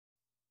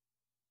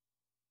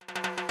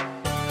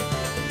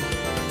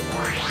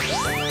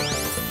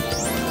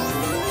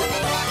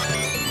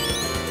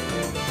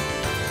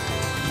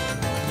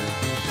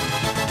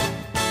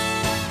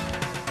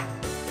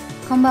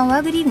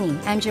Konbanwa, good evening.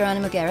 I'm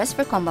Geronimo Guerras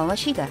for Konbanwa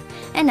SHIGA.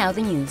 And now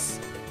the news.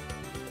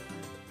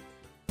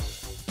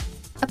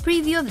 A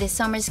preview of this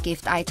summer's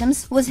gift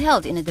items was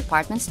held in a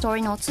department store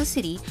in Otsu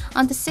City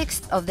on the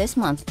 6th of this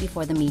month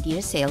before the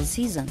mid-year sales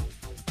season.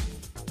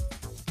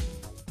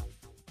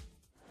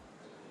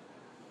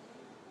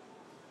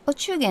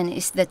 Ochugen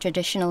is the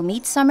traditional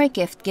midsummer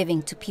gift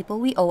giving to people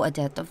we owe a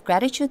debt of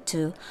gratitude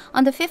to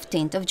on the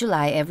 15th of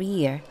July every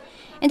year.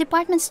 In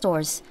department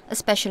stores, a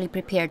specially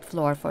prepared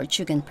floor for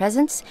ochugen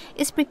presents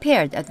is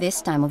prepared at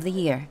this time of the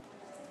year.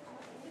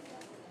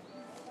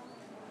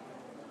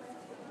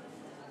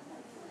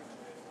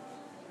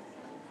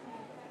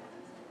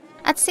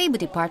 At Seibu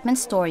Department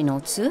Store in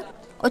Otsu,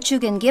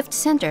 Ochugen Gift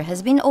Center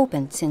has been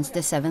opened since the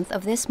 7th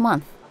of this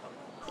month.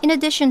 In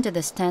addition to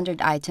the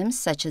standard items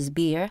such as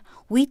beer,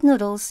 wheat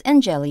noodles,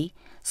 and jelly,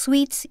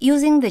 sweets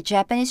using the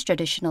Japanese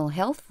traditional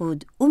health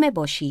food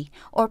umeboshi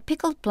or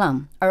pickled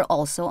plum are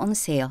also on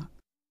sale.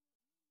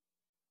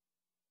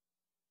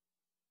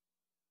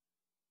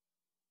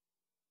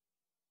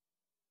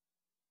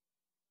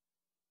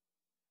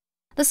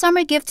 The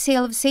summer gift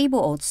sale of Seibu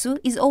Otsu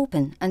is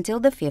open until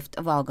the 5th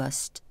of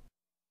August.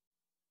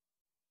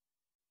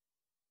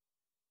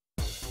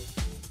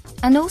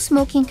 A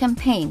no-smoking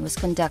campaign was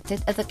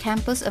conducted at the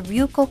campus of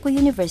Ryukoku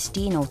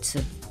University in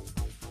Otsu.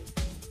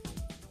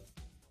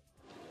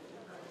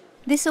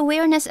 This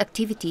awareness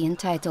activity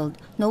entitled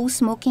No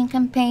Smoking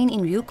Campaign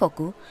in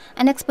Ryukoku,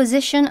 an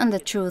exposition on the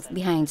truth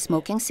behind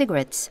smoking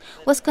cigarettes,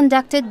 was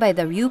conducted by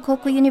the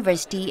Ryukoku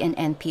University and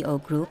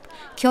NPO Group,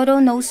 Kyoto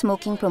No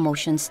Smoking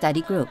Promotion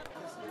Study Group.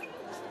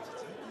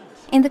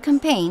 In the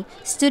campaign,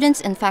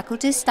 students and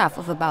faculty staff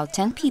of about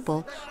 10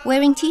 people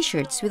wearing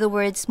t-shirts with the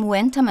words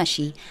Muen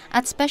Tamashi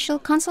at special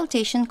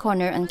consultation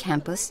corner on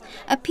campus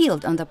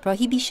appealed on the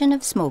prohibition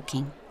of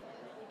smoking.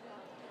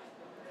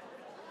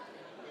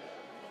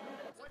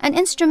 An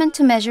instrument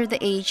to measure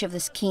the age of the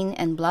skin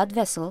and blood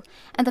vessel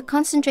and the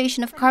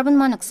concentration of carbon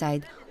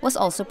monoxide was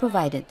also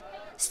provided.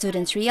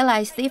 Students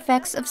realized the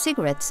effects of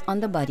cigarettes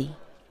on the body.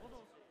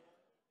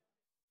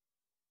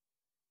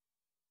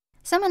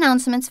 Some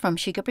announcements from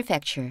Shiga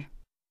Prefecture.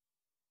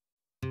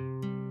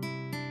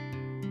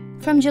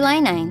 From July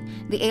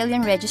 9, the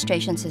alien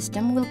registration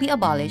system will be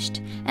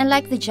abolished, and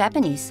like the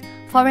Japanese,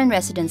 foreign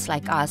residents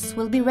like us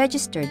will be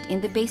registered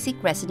in the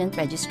basic resident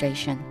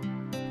registration.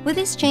 With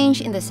this change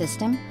in the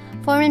system,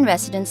 foreign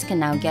residents can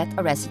now get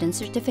a residence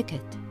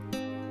certificate.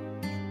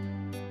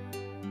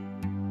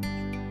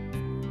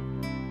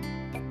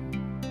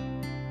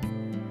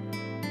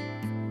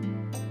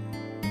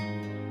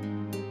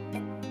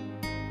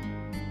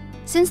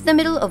 Since the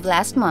middle of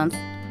last month,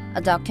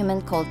 a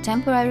document called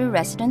Temporary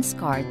Residence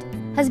Card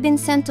has been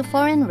sent to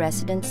foreign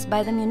residents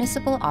by the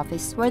municipal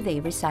office where they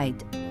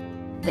reside.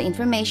 The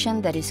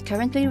information that is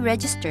currently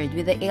registered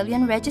with the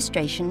alien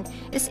registration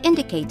is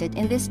indicated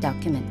in this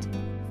document.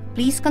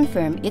 Please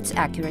confirm its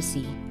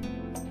accuracy.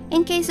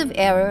 In case of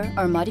error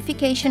or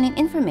modification in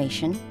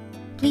information,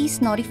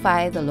 please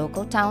notify the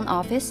local town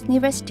office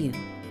nearest you.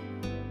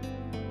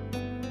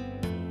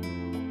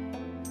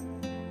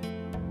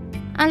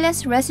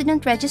 Unless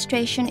resident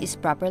registration is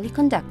properly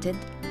conducted,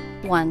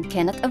 one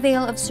cannot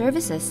avail of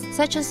services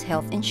such as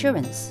health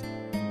insurance.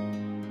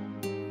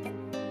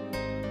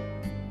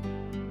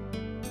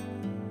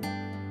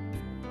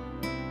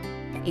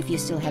 If you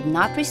still have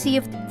not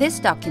received this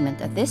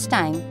document at this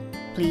time,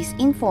 please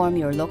inform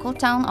your local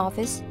town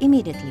office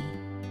immediately.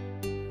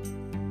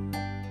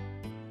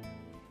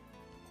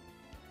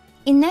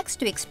 In next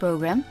week's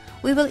program,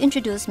 we will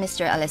introduce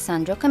Mr.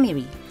 Alessandro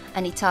Camiri,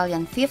 an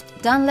Italian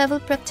 5th Dan level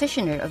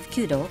practitioner of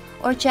Kyudo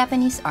or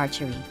Japanese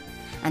archery.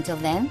 Until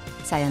then,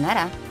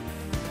 sayonara!